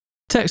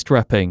Text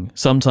wrapping,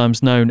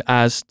 sometimes known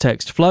as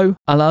text flow,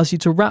 allows you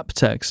to wrap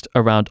text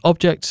around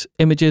objects,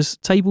 images,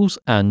 tables,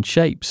 and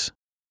shapes.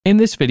 In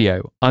this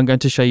video, I'm going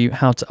to show you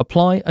how to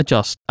apply,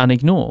 adjust, and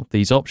ignore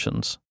these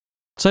options.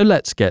 So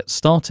let's get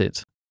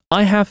started.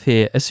 I have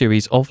here a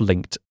series of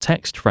linked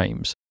text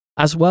frames,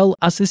 as well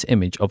as this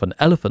image of an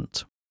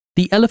elephant.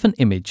 The elephant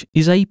image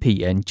is a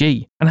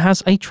PNG and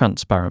has a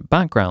transparent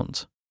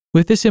background.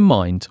 With this in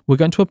mind, we're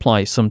going to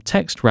apply some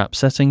text wrap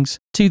settings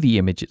to the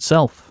image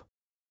itself.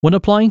 When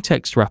applying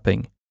text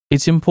wrapping,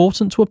 it's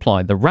important to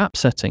apply the wrap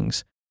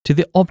settings to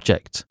the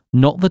object,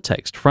 not the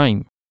text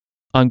frame.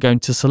 I'm going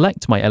to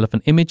select my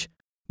elephant image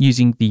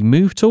using the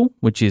Move tool,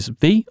 which is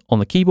V on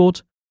the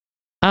keyboard,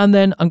 and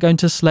then I'm going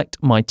to select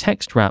my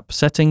text wrap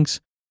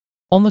settings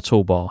on the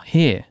toolbar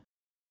here.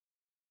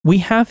 We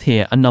have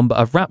here a number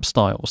of wrap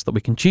styles that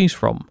we can choose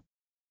from.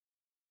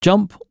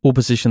 Jump will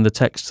position the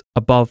text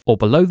above or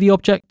below the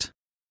object.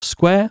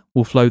 Square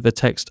will flow the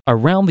text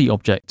around the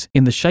object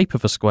in the shape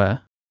of a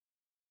square.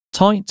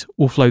 Tight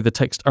will flow the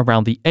text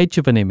around the edge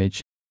of an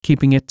image,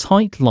 keeping a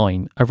tight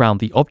line around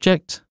the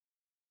object.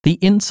 The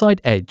inside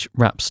edge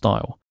wrap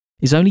style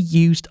is only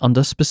used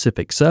under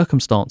specific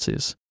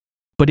circumstances,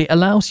 but it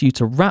allows you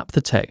to wrap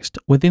the text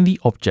within the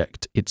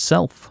object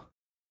itself.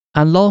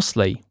 And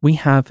lastly, we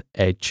have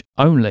edge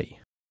only.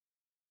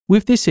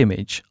 With this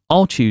image,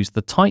 I'll choose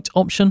the tight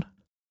option,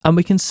 and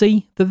we can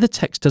see that the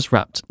text is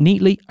wrapped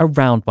neatly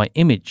around my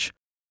image,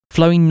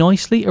 flowing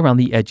nicely around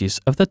the edges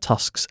of the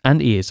tusks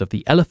and ears of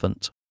the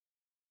elephant.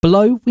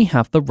 Below, we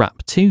have the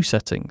Wrap To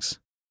settings,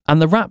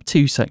 and the Wrap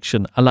To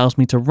section allows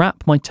me to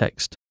wrap my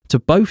text to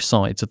both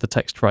sides of the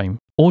text frame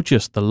or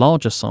just the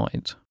larger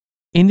side.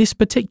 In this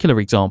particular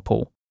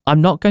example,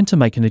 I'm not going to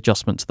make an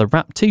adjustment to the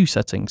Wrap To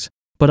settings,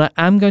 but I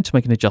am going to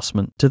make an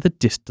adjustment to the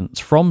Distance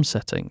From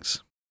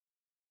settings.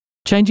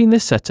 Changing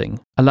this setting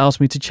allows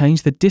me to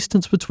change the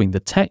distance between the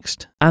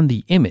text and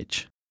the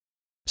image.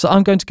 So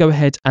I'm going to go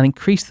ahead and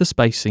increase the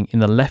spacing in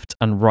the left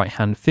and right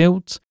hand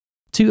fields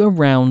to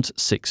around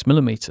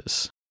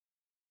 6mm.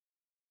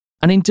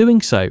 And in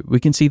doing so, we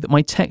can see that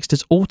my text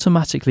has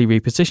automatically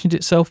repositioned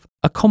itself,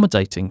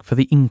 accommodating for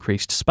the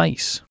increased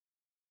space.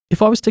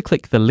 If I was to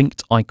click the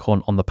linked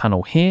icon on the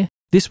panel here,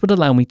 this would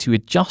allow me to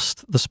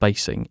adjust the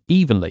spacing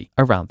evenly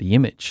around the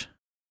image.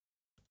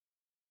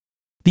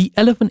 The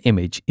elephant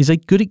image is a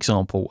good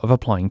example of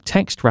applying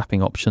text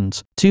wrapping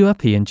options to a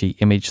PNG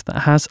image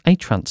that has a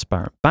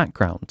transparent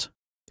background.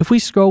 If we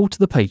scroll to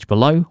the page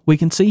below, we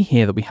can see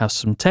here that we have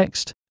some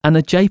text and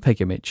a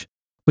JPEG image,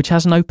 which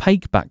has an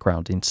opaque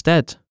background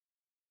instead.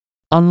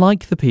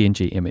 Unlike the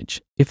PNG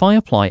image, if I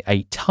apply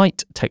a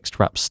tight text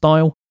wrap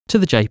style to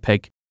the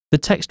JPEG, the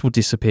text will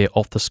disappear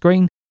off the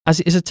screen as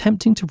it is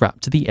attempting to wrap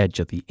to the edge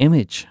of the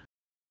image.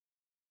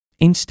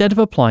 Instead of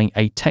applying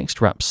a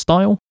text wrap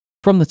style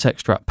from the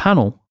text wrap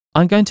panel,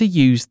 I'm going to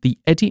use the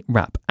Edit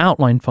Wrap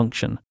Outline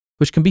function,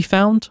 which can be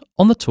found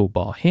on the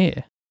toolbar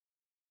here.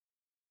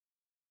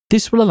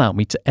 This will allow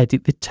me to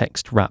edit the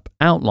text wrap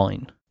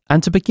outline.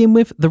 And to begin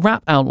with, the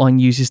wrap outline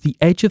uses the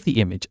edge of the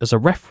image as a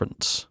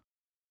reference.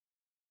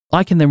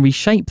 I can then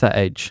reshape that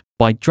edge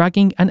by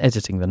dragging and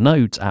editing the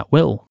nodes at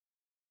will.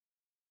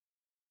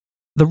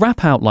 The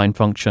wrap outline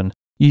function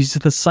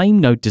uses the same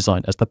node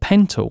design as the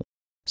pen tool,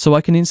 so I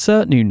can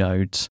insert new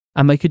nodes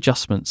and make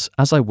adjustments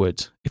as I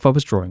would if I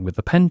was drawing with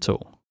the pen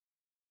tool.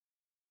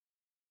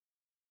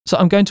 So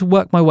I'm going to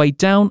work my way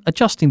down,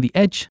 adjusting the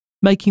edge,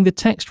 making the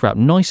text wrap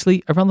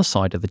nicely around the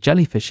side of the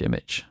jellyfish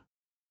image,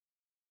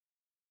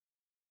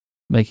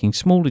 making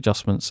small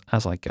adjustments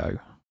as I go.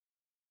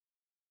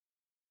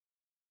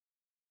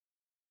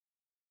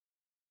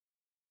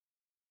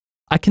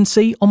 I can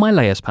see on my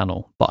layers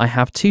panel that I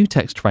have two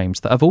text frames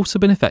that have also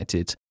been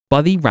affected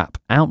by the wrap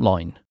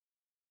outline.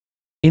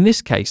 In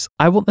this case,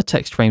 I want the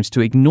text frames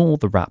to ignore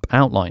the wrap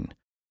outline.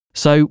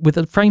 So with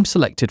the frame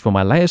selected from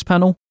my layers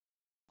panel,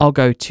 I'll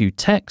go to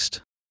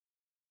Text,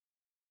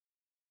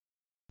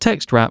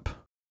 Text Wrap,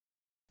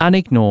 and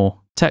Ignore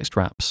Text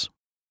Wraps.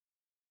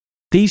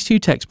 These two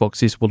text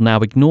boxes will now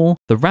ignore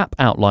the wrap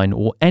outline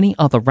or any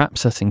other wrap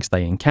settings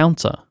they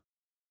encounter.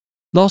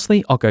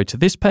 Lastly, I'll go to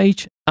this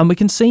page and we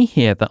can see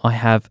here that I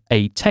have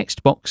a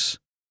text box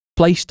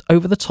placed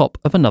over the top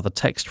of another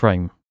text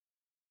frame.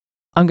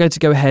 I'm going to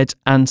go ahead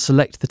and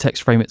select the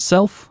text frame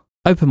itself,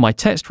 open my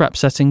text wrap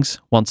settings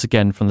once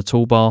again from the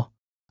toolbar,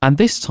 and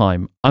this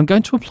time I'm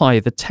going to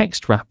apply the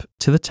text wrap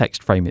to the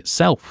text frame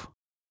itself.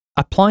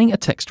 Applying a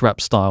text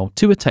wrap style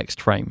to a text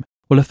frame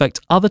will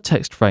affect other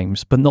text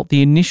frames but not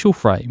the initial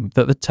frame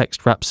that the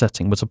text wrap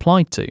setting was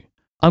applied to.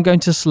 I'm going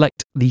to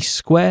select the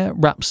square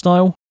wrap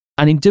style,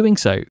 and in doing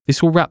so,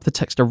 this will wrap the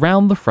text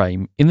around the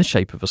frame in the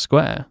shape of a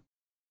square.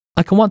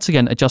 I can once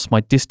again adjust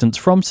my Distance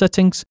From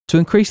settings to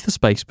increase the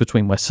space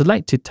between my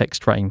selected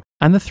text frame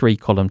and the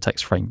 3-column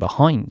text frame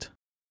behind.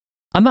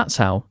 And that's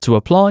how to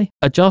apply,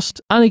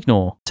 adjust, and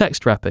ignore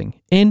text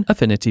wrapping in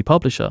Affinity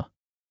Publisher.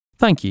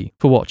 Thank you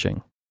for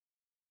watching.